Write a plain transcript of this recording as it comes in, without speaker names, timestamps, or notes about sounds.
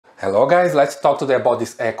Hello guys, let's talk today about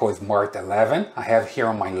this EcoSmart 11. I have here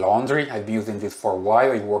on my laundry. I've been using this for a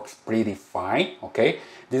while. It works pretty fine, okay?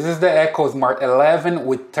 This is the EcoSmart 11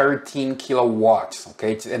 with 13 kilowatts,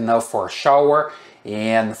 okay? It's enough for a shower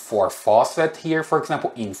and for faucet here, for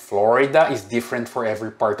example, in Florida. It's different for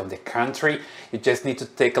every part of the country. You just need to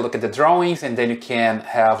take a look at the drawings and then you can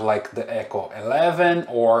have like the Eco 11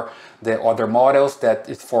 or the other models that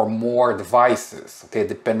is for more devices, okay,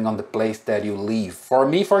 depending on the place that you live. For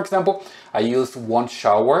me, for example, I use one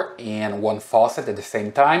shower and one faucet at the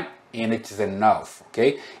same time, and it is enough,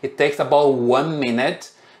 okay? It takes about 1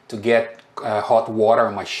 minute to get hot water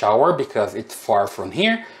in my shower because it's far from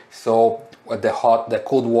here. So the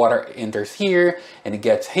cold water enters here and it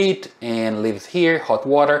gets heat and leaves here, hot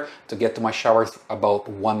water to get to my showers about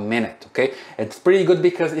 1 minute, okay? It's pretty good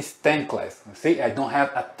because it's tankless. See, I don't have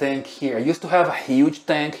a tank here. I used to have a huge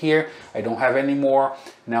tank here. I don't have anymore.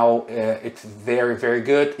 Now it's very, very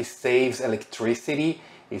good. It saves electricity.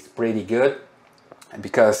 It's pretty good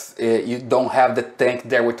because you don't have the tank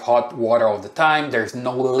there with hot water all the time. There's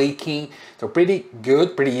no leaking. So pretty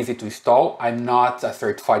good, pretty easy to install. I'm not a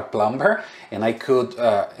certified plumber and I could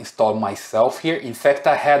install myself here. In fact,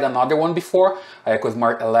 I had another one before.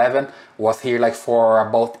 EcoSmart 11 was here like for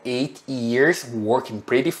about 8 years, working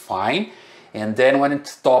pretty fine. And then when it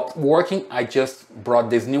stopped working, I just brought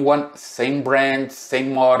this new one, same brand,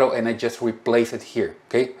 same model, and I just replaced it here,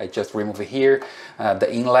 okay? I just remove it here,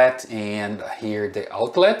 the inlet, and here the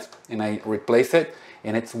outlet, and I replace it,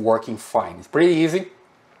 and it's working fine. It's pretty easy.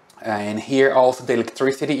 And here also the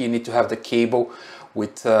electricity, you need to have the cable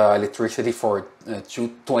with electricity for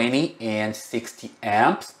 220 and 60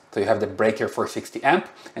 amps. So you have the breaker for 60 amp,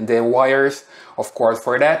 and the wires, of course,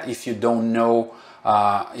 for that. If you don't know,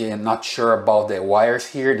 you're not sure about the wires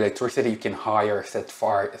here, the electricity, you can hire a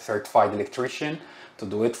certified electrician to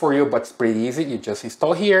do it for you, but it's pretty easy. You just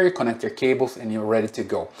install here, you connect your cables, and you're ready to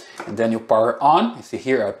go. And then you power on. You see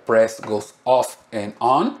here, a press goes off and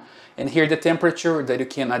on. And here the temperature that you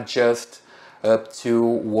can adjust up to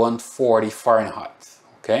 140 Fahrenheit,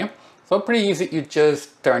 okay? So pretty easy, you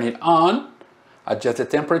just turn it on, adjust the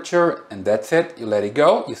temperature, and that's it. You let it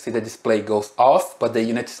go. You see the display goes off, but the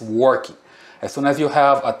unit is working. As soon as you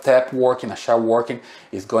have a tap working, a shower working,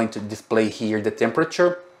 it's going to display here the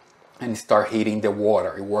temperature and start heating the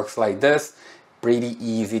water. It works like this, pretty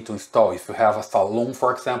easy to install. If you have a saloon,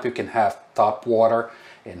 for example, you can have tap water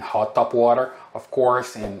and hot tap water, of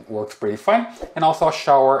course, and works pretty fine. And also a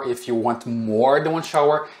shower, if you want more than one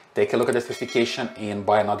shower, take a look at the specification and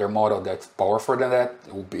buy another model that's powerful than that.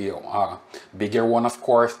 It will be a bigger one, of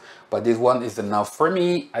course, but this one is enough for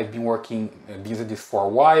me. I've been using this for a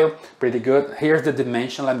while, pretty good. Here's the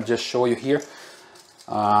dimension, let me just show you here.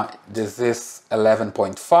 This is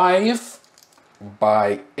 11.5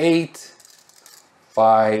 by 8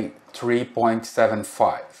 by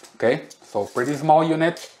 3.75, okay? So pretty small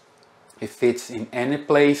unit. It fits in any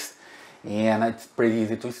place and it's pretty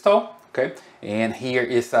easy to install. Okay, and here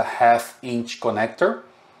is a 1/2-inch connector.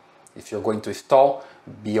 If you're going to install,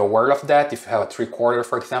 be aware of that. If you have a 3/4,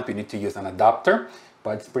 for example, you need to use an adapter,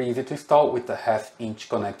 but it's pretty easy to install with a 1/2-inch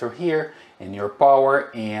connector here in your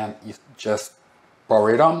power, and you just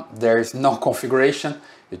power it on. There is no configuration.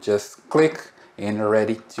 You just click and you're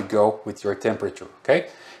ready to go with your temperature, okay?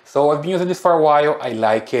 So I've been using this for a while. I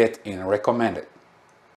like it and I recommend it.